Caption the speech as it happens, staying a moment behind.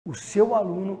O seu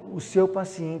aluno, o seu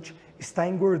paciente está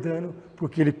engordando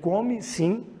porque ele come,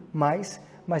 sim, mais,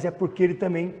 mas é porque ele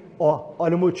também,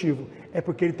 olha o motivo, é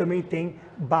porque ele também tem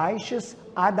baixas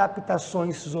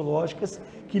adaptações fisiológicas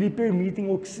que lhe permitem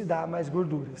oxidar mais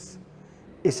gorduras.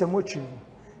 Esse é o motivo.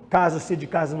 Caso você de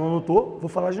casa não notou, vou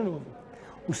falar de novo.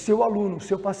 O seu aluno, o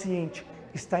seu paciente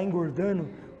está engordando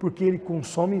porque ele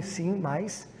consome, sim,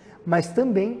 mais, mas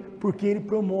também porque ele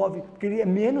promove, porque ele é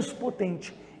menos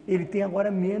potente. Ele tem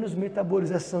agora menos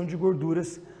metabolização de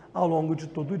gorduras ao longo de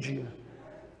todo o dia.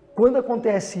 Quando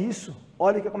acontece isso,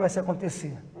 olha o que começa a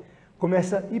acontecer.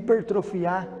 Começa a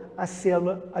hipertrofiar a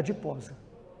célula adiposa.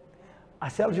 A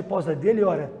célula adiposa dele,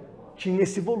 olha, tinha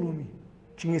esse volume.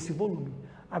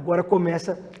 Agora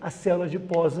começa a célula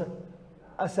adiposa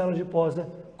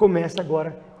começa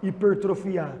agora a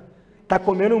hipertrofiar. Está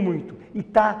comendo muito e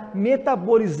está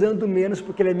metabolizando menos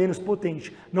porque ele é menos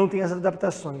potente, não tem as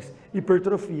adaptações,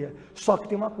 hipertrofia. Só que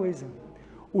tem uma coisa,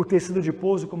 o tecido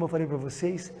adiposo, como eu falei para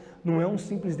vocês, não é um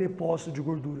simples depósito de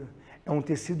gordura, é um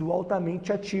tecido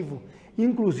altamente ativo.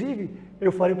 Inclusive,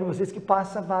 eu falei para vocês que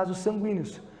passa vasos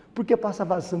sanguíneos. Por que passa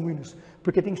vasos sanguíneos?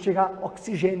 Porque tem que chegar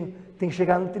oxigênio, tem que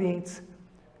chegar nutrientes.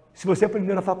 Se você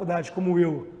aprendeu na faculdade, como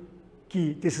eu,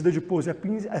 que tecido adiposo é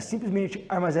simplesmente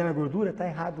armazenar gordura, está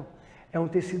errado. É um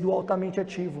tecido altamente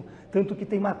ativo, tanto que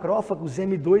tem macrófagos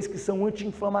M2 que são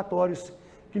anti-inflamatórios,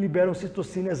 que liberam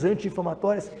citocinas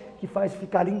anti-inflamatórias que faz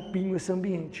ficar limpinho esse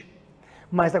ambiente.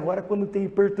 Mas agora quando tem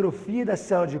hipertrofia da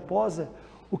célula adiposa,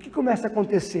 o que começa a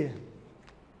acontecer?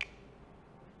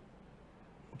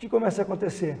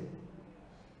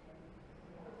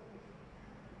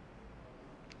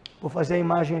 Vou fazer a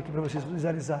imagem aqui para vocês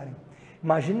visualizarem.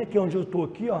 Imagina que onde eu estou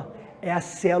aqui, é a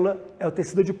célula, é o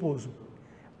tecido adiposo.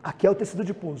 Aqui é o tecido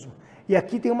adiposo. E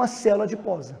aqui tem uma célula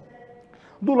adiposa.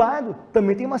 Do lado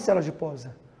também tem uma célula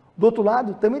adiposa. Do outro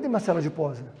lado também tem uma célula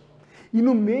adiposa. E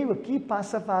no meio aqui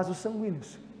passa vasos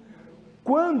sanguíneos.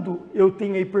 Quando eu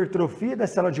tenho a hipertrofia da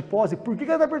célula adiposa, por que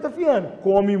ela está hipertrofiando?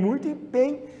 Come muito e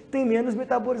tem menos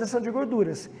metabolização de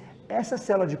gorduras. Essa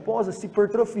célula adiposa se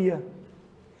hipertrofia.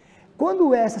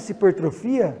 Quando essa se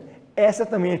hipertrofia, essa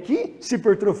também aqui se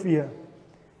hipertrofia.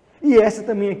 E essa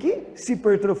também aqui se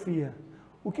hipertrofia.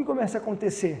 O que começa a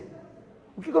acontecer?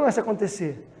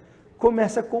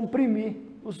 Começa a comprimir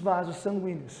os vasos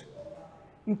sanguíneos.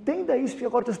 Entenda isso, porque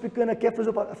agora estou explicando aqui a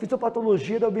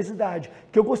fisiopatologia da obesidade,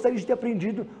 que eu gostaria de ter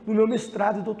aprendido no meu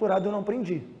mestrado e doutorado, eu não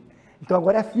aprendi. Então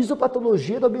agora é a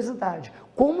fisiopatologia da obesidade.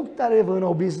 Como está levando a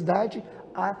obesidade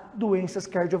a doenças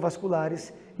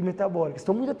cardiovasculares e metabólicas?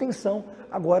 Então muita atenção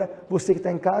agora, você que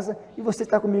está em casa e você que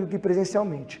está comigo aqui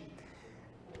presencialmente.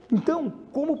 Então,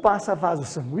 como passa vasos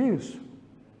sanguíneos,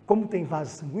 como tem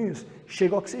vasos sanguíneos,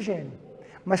 chega oxigênio.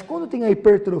 Mas quando tem a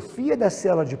hipertrofia da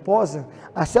célula adiposa,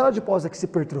 a célula adiposa que se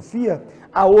hipertrofia,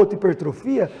 a outra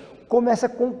hipertrofia, começa a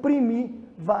comprimir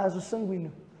vaso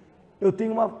sanguíneo. Eu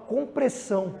tenho uma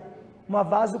compressão, uma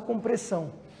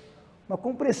vasocompressão, uma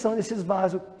compressão desses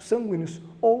vasos sanguíneos,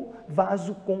 ou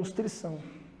vasoconstrição.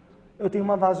 Eu tenho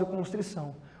uma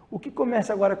vasoconstrição. O que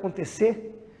começa agora a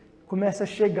acontecer? Começa a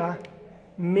chegar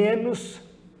menos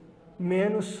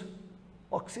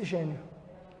oxigênio.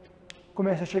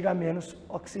 Começa a chegar menos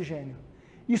oxigênio.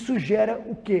 Isso gera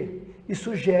o quê?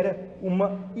 Isso gera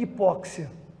uma hipóxia.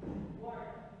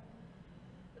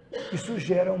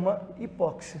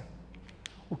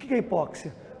 O que é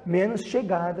hipóxia? Menos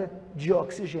chegada de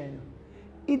oxigênio.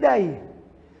 E daí?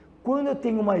 Quando eu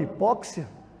tenho uma hipóxia,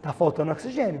 está faltando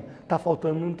oxigênio, está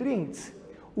faltando nutrientes.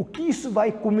 O que isso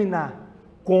vai culminar?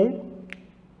 Com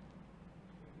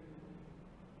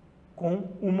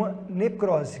uma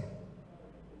necrose.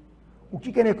 O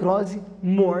que é necrose?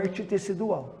 Morte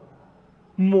tecidual.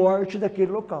 Morte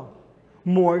daquele local.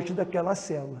 Morte daquela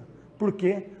célula. Por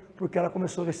quê? Porque ela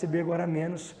começou a receber agora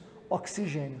menos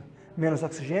oxigênio. Menos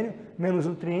oxigênio, menos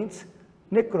nutrientes,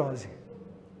 necrose.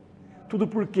 Tudo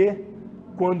porque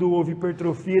quando houve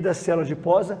hipertrofia da célula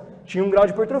adiposa, tinha um grau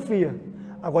de hipertrofia.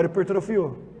 Agora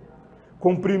hipertrofiou.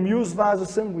 Comprimiu os vasos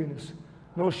sanguíneos.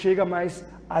 Não chega mais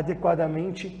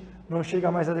adequadamente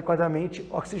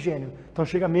oxigênio. Então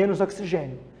chega menos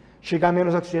oxigênio. Chegar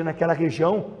menos oxigênio naquela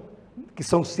região, que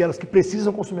são células que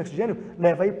precisam consumir oxigênio,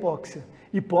 leva a hipóxia.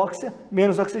 Hipóxia,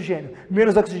 menos oxigênio.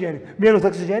 Menos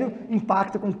oxigênio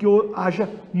impacta com que haja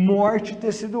morte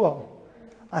tecidual.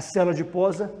 A célula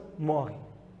adiposa morre.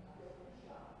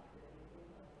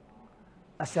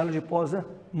 A célula adiposa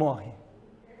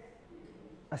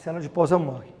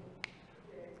morre.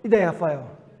 E daí, Rafael?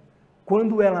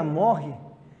 Quando ela morre,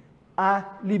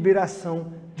 há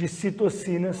liberação de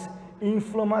citocinas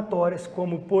inflamatórias,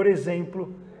 como, por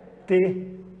exemplo,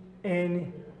 TNF-alfa.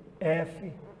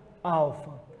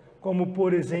 como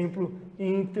por exemplo,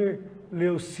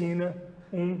 interleucina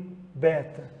 1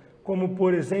 beta, como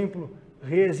por exemplo,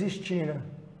 resistina,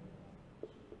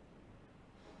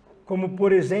 como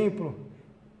por exemplo,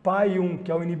 PAI1,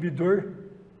 que é o inibidor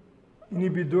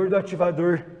do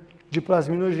ativador de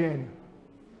plasminogênio.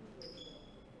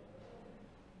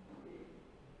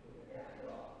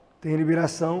 Tem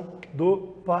liberação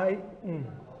do PAI1.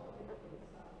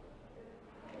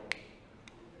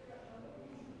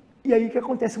 E aí que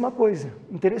acontece uma coisa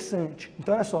interessante.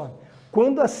 Então, olha só.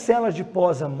 Quando a célula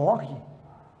adiposa morre,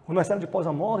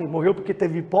 morreu porque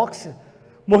teve hipóxia,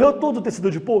 morreu todo o tecido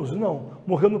adiposo? Não.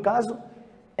 Morreu, no caso,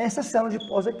 essa célula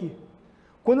adiposa aqui.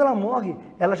 Quando ela morre,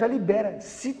 ela já libera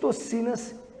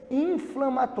citocinas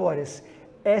inflamatórias.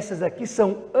 Essas aqui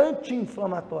são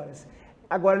anti-inflamatórias.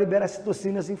 Agora libera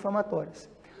citocinas inflamatórias.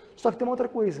 Só que tem uma outra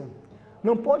coisa.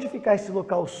 Não pode ficar esse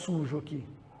local sujo aqui.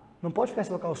 Não pode ficar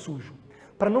esse local sujo.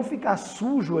 Para não ficar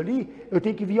sujo ali, eu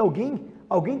tenho que vir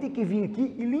alguém tem que vir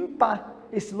aqui e limpar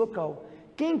esse local.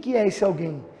 Quem que é esse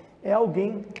alguém? É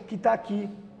alguém que está aqui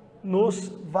nos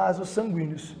vasos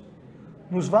sanguíneos.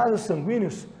 Nos vasos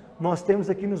sanguíneos, nós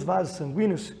temos aqui nos vasos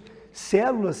sanguíneos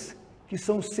células que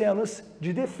são células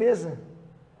de defesa.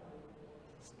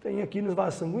 Tem aqui nos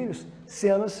vasos sanguíneos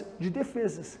células de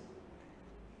defesas,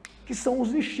 que são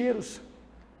os lixeiros.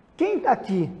 Quem está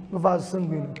aqui no vaso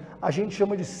sanguíneo? A gente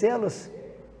chama de células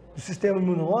do sistema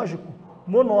imunológico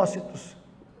monócitos.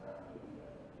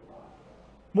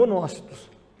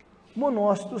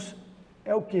 Monócitos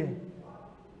é o quê?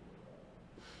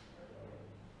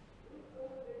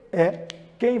 É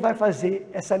quem vai fazer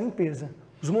essa limpeza,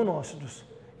 os monócitos.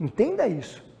 Entenda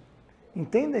isso.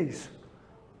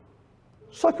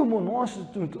 Só que o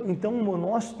monócito, então o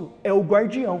monócito é o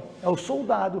guardião, é o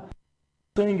soldado.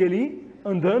 Sangue ali,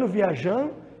 andando,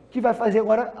 viajando, que vai fazer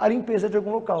agora a limpeza de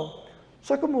algum local.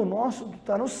 Só que o monócito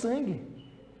está no sangue,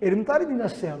 ele não está ali dentro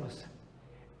das células.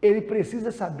 Ele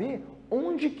precisa saber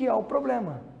onde que é o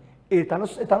problema. Ele está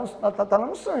lá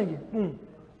no sangue,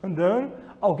 andando,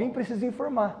 alguém precisa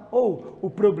informar. Ou o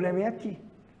problema é aqui.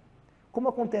 Como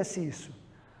acontece isso?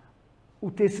 O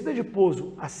tecido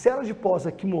adiposo, a célula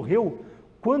adiposa que morreu,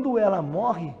 quando ela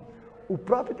morre, o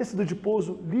próprio tecido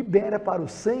adiposo libera para o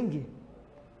sangue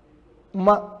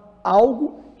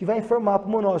algo que vai informar para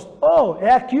o monócito.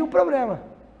 É aqui o problema.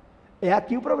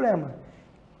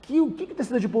 O que o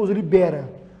tecido adiposo libera?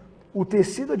 O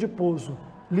tecido adiposo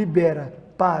libera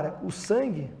para o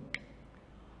sangue,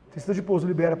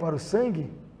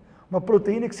 uma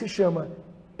proteína que se chama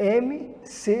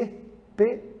MCP1.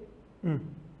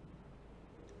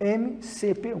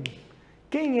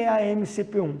 Quem é a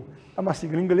MCP1? É uma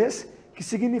sigla em inglês que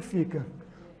significa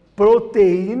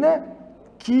proteína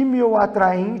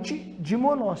quimioatraente de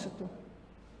monócito.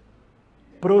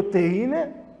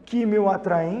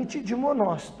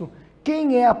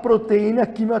 Quem é a proteína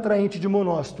quimioatraente de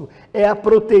monócito? É a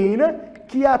proteína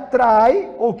que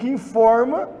atrai ou que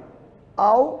informa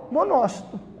ao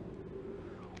monócito.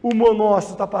 O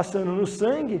monócito está passando no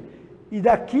sangue e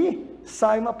daqui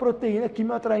sai uma proteína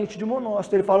quimioatraente de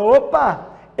monócito. Ele fala,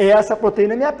 opa, essa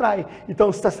proteína me atrai.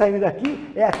 Então, se está saindo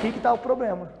daqui, é aqui que está o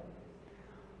problema.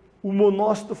 O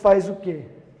monócito faz o quê?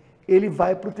 Ele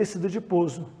vai para o tecido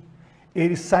adiposo.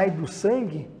 Ele sai do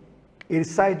sangue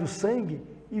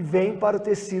e vem para o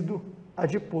tecido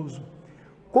adiposo.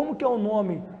 Como que é o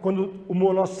nome quando o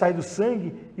monócito sai do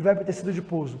sangue e vai para o tecido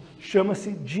adiposo?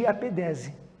 Chama-se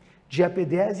diapedese.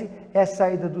 Diapedese é a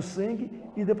saída do sangue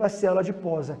e ida para a célula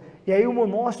adiposa. E aí o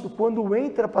monócito, quando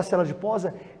entra para a célula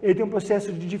adiposa, ele tem um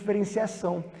processo de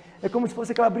diferenciação. É como se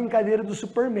fosse aquela brincadeira do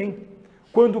Superman.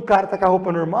 Quando o cara está com a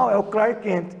roupa normal, é o Clark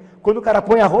Kent. Quando o cara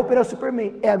põe a roupa, ele é o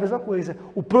Superman. É a mesma coisa.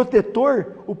 O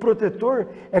protetor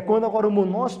é quando agora o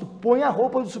monócito põe a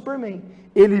roupa do Superman.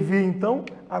 Ele vira, então,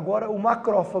 agora o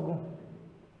macrófago.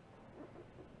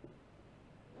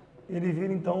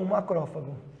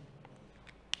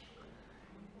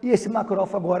 E esse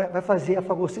macrófago agora vai fazer a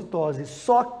fagocitose.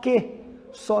 Só que,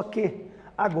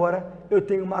 agora eu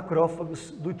tenho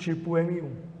macrófagos do tipo M1.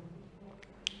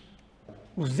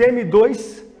 Os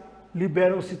M2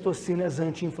 liberam citocinas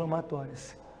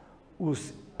anti-inflamatórias.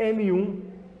 Os M1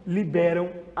 liberam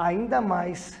ainda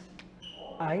mais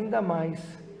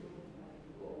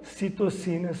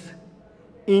citocinas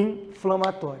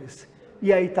inflamatórias.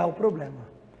 E aí está o problema.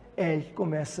 É aí que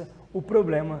começa o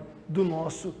problema do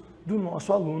nosso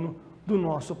aluno, do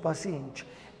nosso paciente.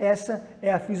 Essa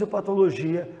é a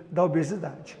fisiopatologia da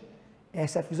obesidade.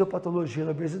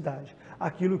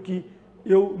 Aquilo que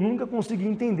eu nunca consegui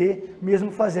entender,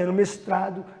 mesmo fazendo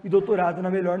mestrado e doutorado na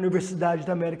melhor universidade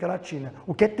da América Latina.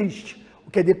 O que é triste,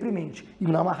 o que é deprimente e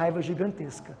me dá uma raiva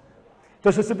gigantesca.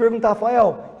 Então, se você perguntar,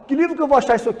 Rafael, que livro que eu vou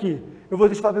achar isso aqui? Eu vou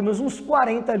ter que falar pelo menos uns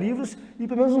 40 livros e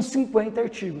pelo menos uns 50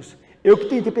 artigos. Eu que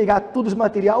tentei pegar todo esse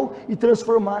material e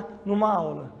transformar numa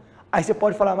aula. Aí você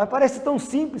pode falar, mas parece tão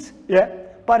simples.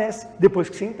 Parece, depois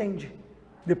que você entende.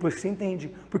 Depois que você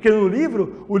entende. Porque no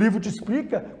livro, o livro te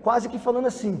explica quase que falando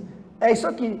assim, é isso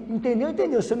aqui, entendeu,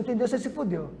 entendeu, se não entendeu, você se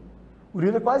fodeu. O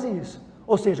livro é quase isso.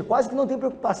 Ou seja, quase que não tem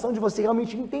preocupação de você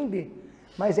realmente entender.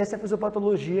 Mas essa é a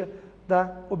fisiopatologia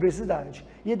da obesidade.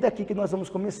 E é daqui que nós vamos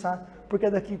começar, porque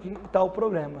é daqui que está o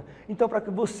problema. Então, para que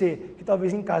você, que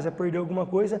talvez em casa perdeu alguma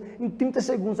coisa, em 30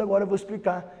 segundos agora eu vou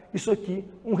explicar isso aqui,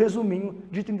 um resuminho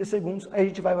de 30 segundos, aí a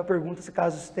gente vai para perguntas,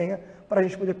 caso se tenha, para a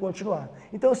gente poder continuar.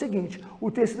 Então é o seguinte, o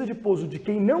tecido adiposo de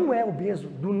quem não é obeso,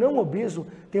 do não obeso,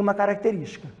 tem uma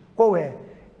característica. Qual é?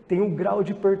 Tem um grau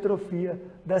de hipertrofia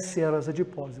das células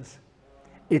adiposas.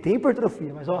 Ele tem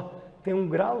hipertrofia, mas tem um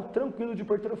grau tranquilo de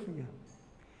hipertrofia.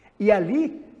 E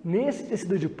ali, nesse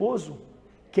tecido adiposo,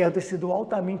 que é o tecido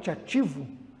altamente ativo,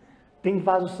 tem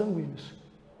vasos sanguíneos.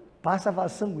 Passa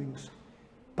vasos sanguíneos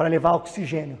para levar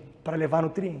oxigênio, para levar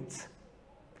nutrientes.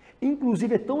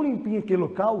 Inclusive, é tão limpinho aquele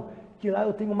local que lá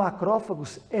eu tenho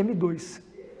macrófagos M2,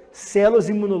 células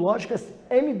imunológicas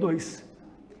M2,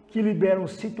 que liberam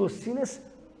citocinas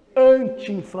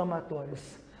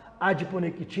anti-inflamatórias.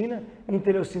 Adiponectina,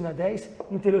 interleucina 10,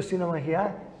 interleucina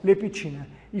 1RA, leptina.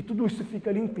 E tudo isso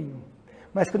fica limpinho.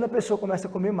 Mas quando a pessoa começa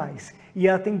a comer mais e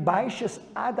ela tem baixas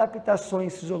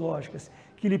adaptações fisiológicas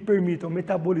que lhe permitam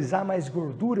metabolizar mais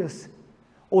gorduras,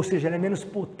 ou seja, ela é menos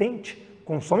potente,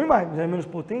 consome mais, mas ela é menos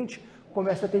potente,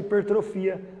 começa a ter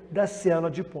hipertrofia da célula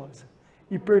adiposa.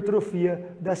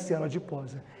 Hipertrofia da célula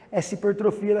adiposa. Essa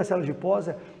hipertrofia da célula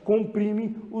adiposa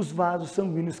comprime os vasos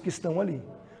sanguíneos que estão ali.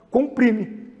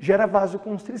 Comprime, gera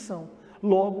vasoconstrição.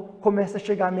 Logo, começa a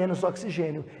chegar menos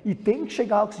oxigênio. E tem que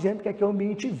chegar oxigênio porque aqui é um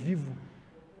ambiente vivo,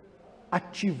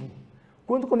 ativo.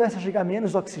 Quando começa a chegar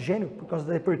menos oxigênio, por causa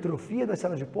da hipertrofia da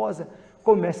célula adiposa,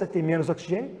 começa a ter menos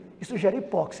oxigênio, isso gera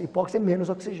hipóxia. Hipóxia é menos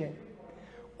oxigênio.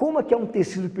 Como aqui é um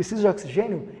tecido que precisa de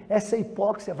oxigênio, essa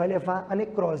hipóxia vai levar à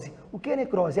necrose. O que é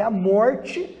necrose? É a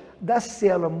morte da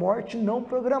célula, morte não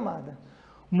programada.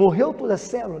 Morreu toda a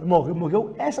célula?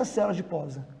 Morreu essa célula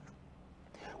adiposa.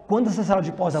 Quando essa célula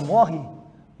adiposa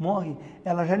morre,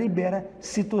 ela já libera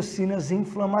citocinas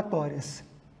inflamatórias.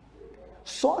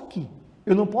 Só que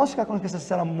eu não posso ficar com essa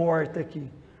célula morta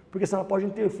aqui, porque senão ela pode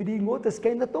interferir em outras que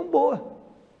ainda estão boas.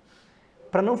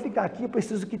 Para não ficar aqui, eu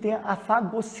preciso que tenha a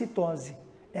fagocitose,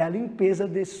 é a limpeza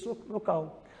desse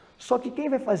local. Só que quem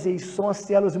vai fazer isso são as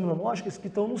células imunológicas que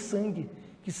estão no sangue,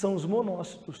 que são os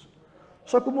monócitos.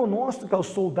 Só que o monócito, que é o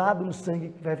soldado no sangue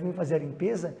que vai vir fazer a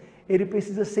limpeza, ele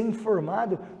precisa ser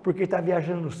informado, porque ele está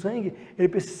viajando no sangue, ele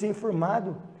precisa ser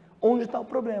informado onde está o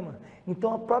problema.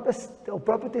 Então, o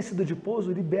próprio tecido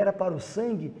adiposo libera para o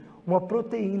sangue uma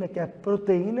proteína, que é a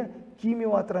proteína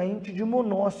quimioatraente de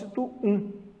monócito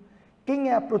 1. Quem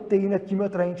é a proteína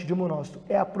quimioatraente de monócito?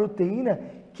 É a proteína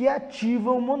que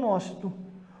ativa o monócito.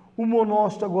 O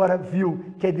monócito agora viu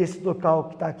que é desse local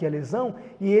que está aqui a lesão,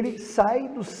 e ele sai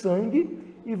do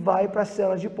sangue e vai para a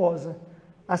célula adiposa.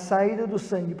 A saída do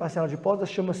sangue para a célula adiposa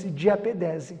chama-se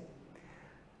diapedese.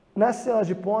 Na célula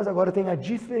adiposa agora tem a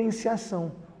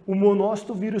diferenciação. O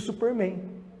monócito vira o Superman.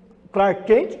 Clark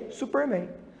Kent, Superman.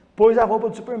 Pôs a roupa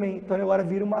do Superman, então ele agora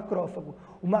vira um macrófago.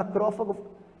 O macrófago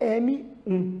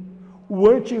M1. O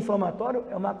anti-inflamatório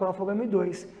é o macrófago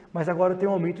M2, mas agora tem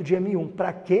um aumento de M1.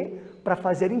 Para quê? Para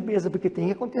fazer a limpeza, porque tem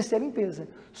que acontecer a limpeza.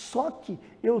 Só que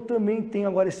eu também tenho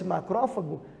agora esse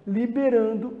macrófago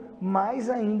liberando mais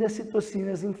ainda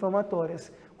citocinas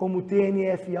inflamatórias, como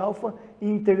TNF-alfa,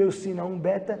 interleucina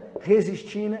 1-beta,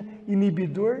 resistina,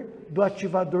 inibidor do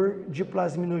ativador de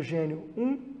plasminogênio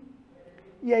 1.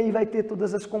 E aí vai ter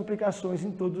todas as complicações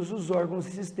em todos os órgãos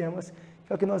e sistemas,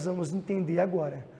 que é o que nós vamos entender agora.